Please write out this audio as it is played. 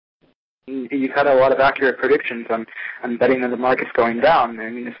You've had a lot of accurate predictions. I'm betting that the market's going down. I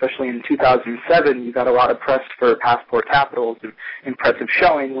mean, especially in 2007, you got a lot of press for Passport Capital's impressive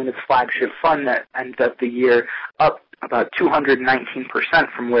showing when its flagship fund that ends up the year up about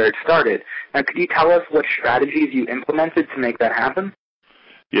 219% from where it started. Now, could you tell us what strategies you implemented to make that happen?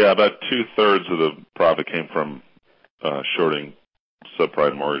 Yeah, about 2/3 of the profit came from shorting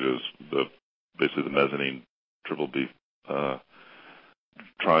subprime mortgages, basically the mezzanine triple B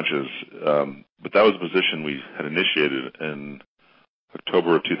tranches. But that was a position we had initiated in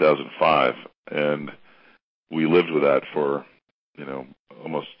October of 2005, and we lived with that for,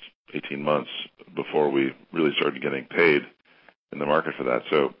 almost 18 months before we really started getting paid in the market for that.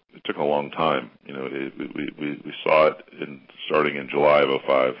 So it took a long time. We saw it starting in July of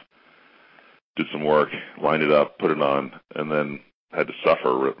 '05, did some work, lined it up, put it on, and then had to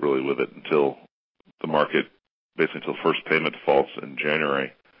suffer really with it until the market, basically until first payment defaults in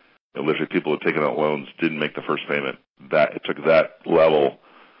January. Literally, people had taken out loans, didn't make the first payment. It took that level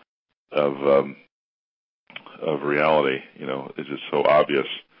of reality. It's just so obvious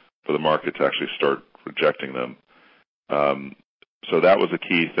for the market to actually start rejecting them. So that was a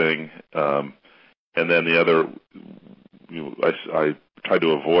key thing. And then the other, I tried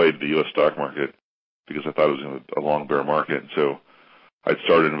to avoid the U.S. stock market because I thought it was a long bear market. So I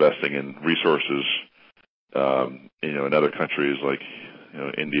started investing in resources, in other countries like,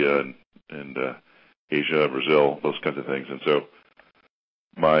 India and Asia, Brazil, those kinds of things. And so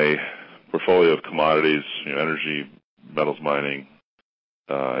my portfolio of commodities, energy, metals mining,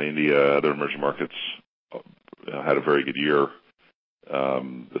 India, other emerging markets, had a very good year.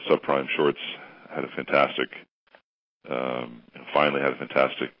 The subprime shorts had a fantastic, finally had a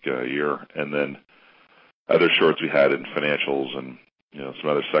fantastic year. And then other shorts we had in financials and, some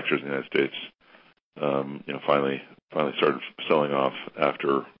other sectors in the United States, finally started selling off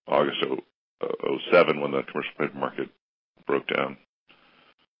after August of '07 when the commercial paper market broke down.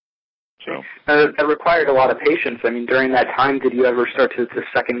 So that required a lot of patience. I mean, during that time, did you ever start to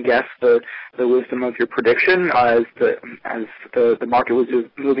second guess the wisdom of your prediction as the market was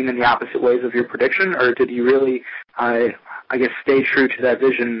moving in the opposite ways of your prediction, or did you really, I guess, stay true to that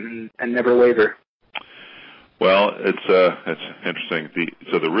vision and never waver? Well, it's interesting.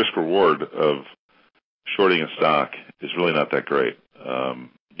 So the risk reward of shorting a stock is really not that great.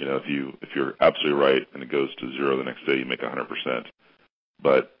 If you're absolutely right and it goes to zero the next day, you make 100%.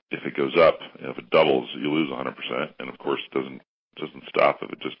 But if it goes up, if it doubles, you lose 100%. And of course, it doesn't stop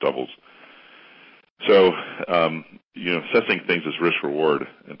if it just doubles. So, assessing things as risk reward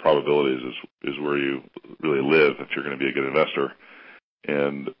and probabilities is where you really live if you're going to be a good investor.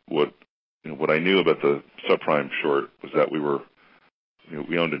 And what I knew about the subprime short was that we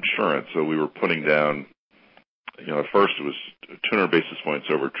owned insurance, so we were putting down. At first it was 200 basis points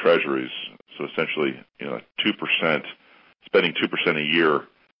over treasuries, so essentially, 2%, spending 2% a year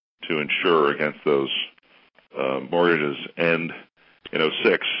to insure against those mortgages. And in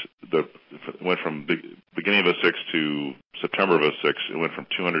 '06, it went from beginning of '06 to September of '06, it went from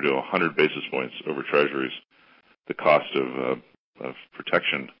 200 to 100 basis points over treasuries, the cost of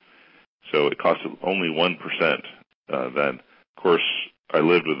protection. So it cost only 1% then. Of course, I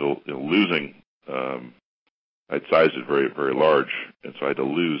lived with losing. I'd sized it very, very large, and so I had to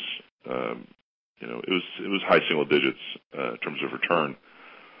lose. It was high single digits in terms of return,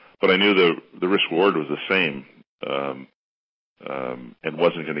 but I knew the risk reward was the same and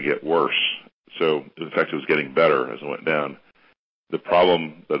wasn't going to get worse. So in fact, it was getting better as it went down. The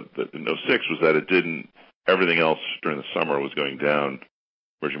problem that in '06 was that it didn't. Everything else during the summer was going down,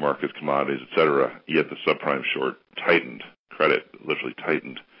 emerging markets, commodities, etc. Yet the subprime short tightened. Credit literally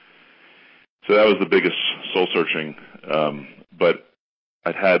tightened. So that was the biggest soul searching. But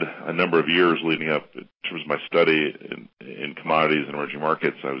I'd had a number of years leading up in terms of my study in commodities and emerging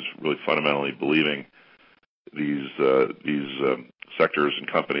markets. I was really fundamentally believing these sectors and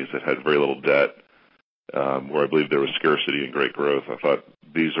companies that had very little debt, where I believed there was scarcity and great growth. I thought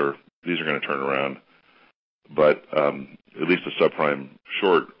these are going to turn around. But at least a subprime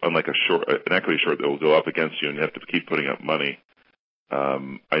short, unlike an equity short that will go up against you and you have to keep putting up money,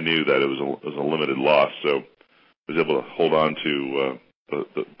 I knew that it was a limited loss. So I was able to hold on to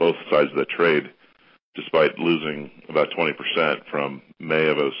both sides of that trade, despite losing about 20% from May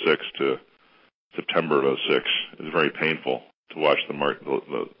of '06 to September of '06. It was very painful to watch the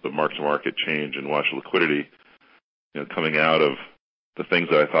mark-to-market change and watch liquidity, coming out of the things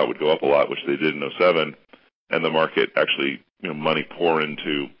that I thought would go up a lot, which they did in '07, and the market actually, money pour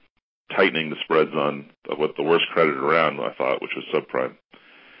into tightening the spreads on what the worst credit around, I thought, which was subprime.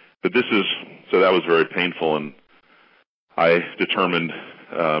 But so that was very painful, and I determined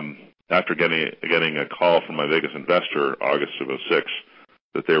after getting a call from my biggest investor, August of '06,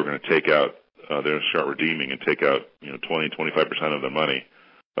 that they were going to take out, they're going to start redeeming and take out 20-25% of the money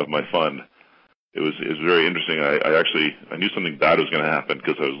of my fund. It was very interesting. I knew something bad was going to happen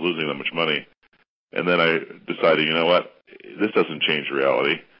because I was losing that much money, and then I decided, you know what, this doesn't change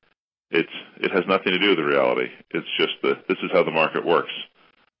reality. It has nothing to do with the reality. It's just this is how the market works.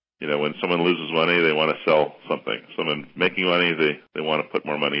 When someone loses money, they want to sell something. Someone making money, they want to put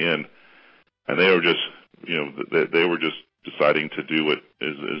more money in, and they were just they were just deciding to do what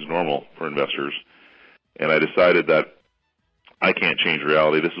is normal for investors. And I decided that I can't change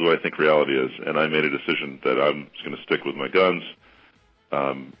reality. This is what I think reality is, and I made a decision that I'm just going to stick with my guns,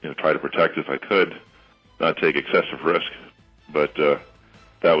 try to protect if I could, not take excessive risk. But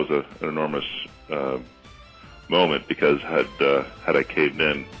that was an enormous moment, because had I caved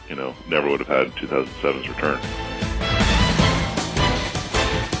in, never would have had 2007's return.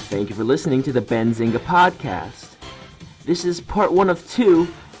 Thank you for listening to the Benzinga podcast. This is part 1 of 2.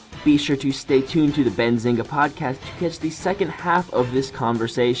 Be sure to stay tuned to the Benzinga podcast to catch the second half of this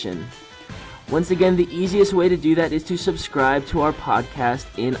conversation. Once again, the easiest way to do that is to subscribe to our podcast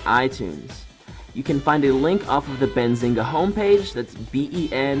in iTunes. You can find a link off of the Benzinga homepage. That's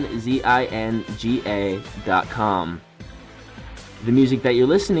benzinga.com. The music that you're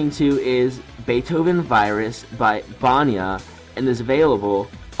listening to is Beethoven Virus by Banya and is available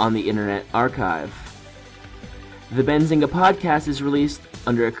on the Internet Archive. The Benzinga podcast is released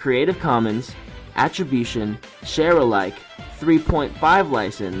under a Creative Commons Attribution Share-alike 3.5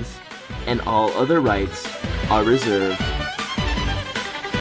 license, and all other rights are reserved.